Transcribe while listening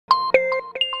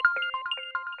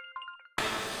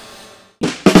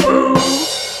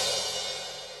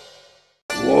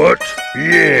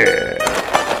Yeah!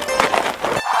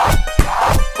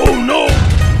 Oh no!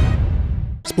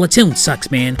 Splatoon sucks,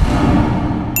 man.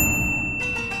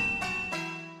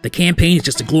 The campaign is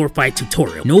just a glorified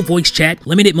tutorial. No voice chat,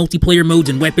 limited multiplayer modes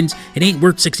and weapons. It ain't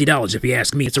worth $60 if you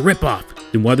ask me. It's a ripoff.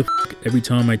 Then why the f every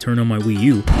time I turn on my Wii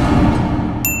U,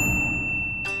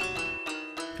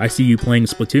 I see you playing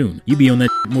Splatoon? You be on that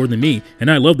more than me,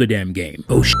 and I love the damn game.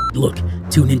 Oh look,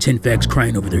 two Nintenfags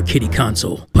crying over their kitty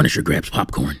console. Punisher grabs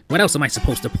popcorn. What else am I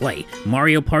supposed to play?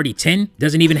 Mario Party 10?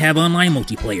 Doesn't even have online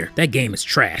multiplayer. That game is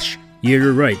trash. Yeah,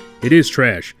 you're right. It is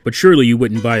trash. But surely you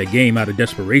wouldn't buy a game out of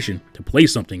desperation to play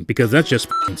something, because that's just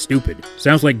f***ing stupid.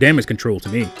 Sounds like damage control to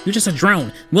me. You're just a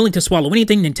drone, willing to swallow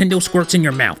anything Nintendo squirts in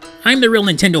your mouth. I'm the real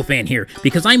Nintendo fan here,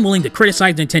 because I'm willing to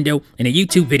criticize Nintendo in a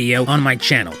YouTube video on my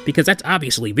channel, because that's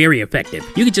obviously very effective.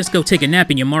 You could just go take a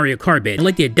nap in your Mario Kart bed and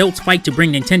let the adults fight to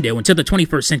bring Nintendo into the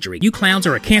 21st century. You clowns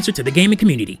are a cancer to the gaming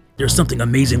community. There's something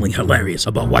amazingly hilarious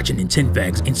about watching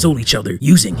Nintenfags insult each other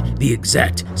using the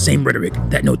exact same rhetoric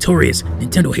that notorious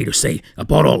Nintendo haters say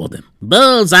about all of them.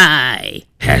 Bullseye!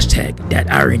 Hashtag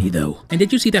that irony though. And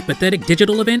did you see that pathetic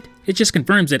digital event? It just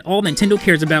confirms that all Nintendo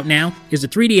cares about now is the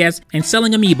 3DS and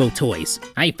selling Amiibo toys.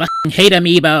 I fucking hate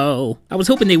Amiibo. I was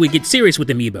hoping they would get serious with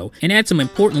Amiibo and add some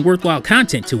important worthwhile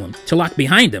content to them to lock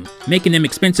behind them, making them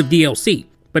expensive DLC.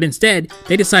 But instead,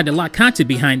 they decide to lock content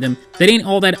behind them that ain't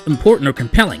all that important or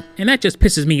compelling, and that just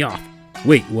pisses me off.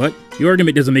 Wait, what? Your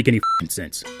argument doesn't make any f***ing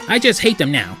sense. I just hate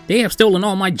them now. They have stolen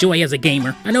all my joy as a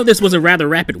gamer. I know this was a rather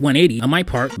rapid 180 on my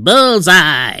part.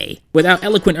 Bullseye! Without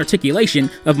eloquent articulation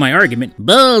of my argument,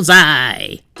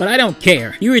 bullseye! But I don't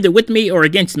care. You're either with me or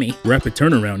against me. Rapid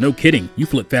turnaround, no kidding. You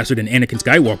flip faster than Anakin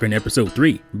Skywalker in episode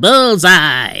 3.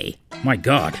 Bullseye! My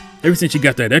god, ever since you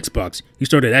got that Xbox, you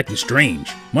started acting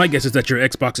strange. My guess is that your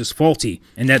Xbox is faulty,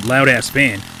 and that loud-ass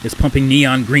fan is pumping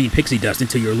neon green pixie dust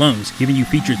into your lungs, giving you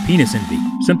featured penis envy.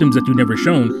 Symptoms that you've never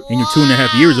shown in your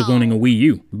 2.5 years of owning a Wii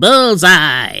U.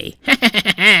 Bullseye!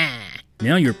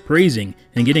 Now you're praising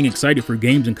and getting excited for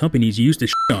games and companies you used to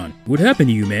shit on. What happened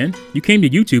to you, man? You came to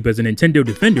YouTube as a Nintendo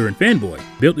defender and fanboy,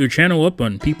 built your channel up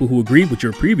on people who agreed with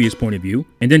your previous point of view,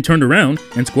 and then turned around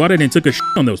and squatted and took a shit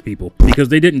on those people because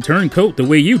they didn't turn coat the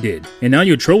way you did. And now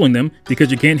you're trolling them because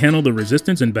you can't handle the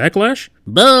resistance and backlash?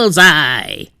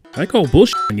 Bullseye! I call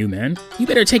bullshit on you, man. You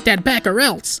better take that back or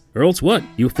else. Or else what?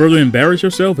 You further embarrass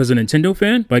yourself as a Nintendo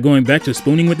fan by going back to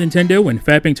spooning with Nintendo and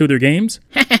fapping to their games?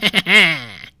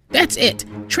 That's it.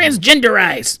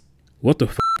 Transgenderize. What the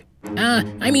f***?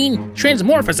 I mean,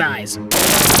 transmorphosize.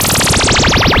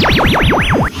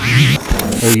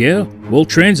 Oh yeah? Well,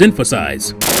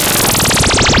 trans-emphasize.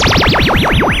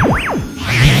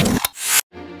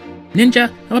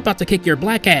 Ninja, I'm about to kick your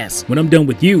black ass. When I'm done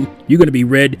with you, you're gonna be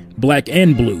red, black,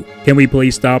 and blue. Can we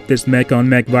please stop this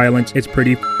mech-on-mech violence? It's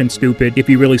pretty f***ing stupid if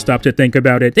you really stop to think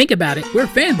about it. Think about it. We're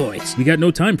fanboys. We got no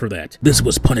time for that. This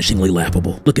was punishingly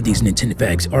laughable. Look at these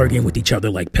Nintenfags arguing with each other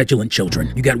like petulant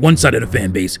children. You got one side of the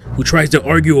fan base who tries to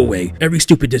argue away every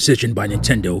stupid decision by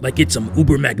Nintendo like it's some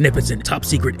uber magnificent, top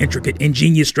secret, intricate,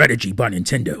 ingenious strategy by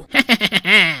Nintendo.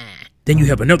 Then you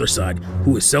have another side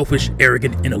who is selfish,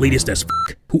 arrogant, and elitist as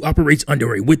f***, who operates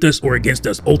under a with us or against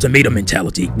us ultimatum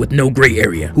mentality with no gray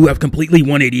area, who have completely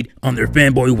 180'd on their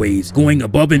fanboy ways, going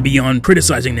above and beyond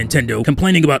criticizing Nintendo,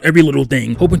 complaining about every little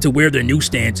thing, hoping to wear their new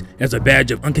stance as a badge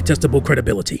of uncontestable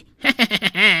credibility.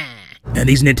 And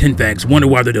these Nintenfags wonder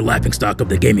why they're the laughingstock of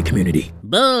the gaming community.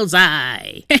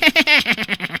 Bullseye!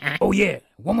 Oh yeah,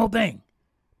 one more thing.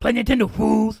 Play Nintendo,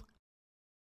 fools.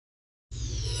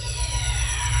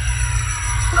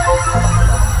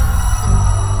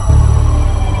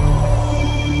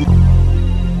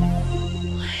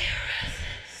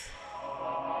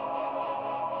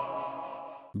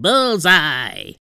 Bullseye!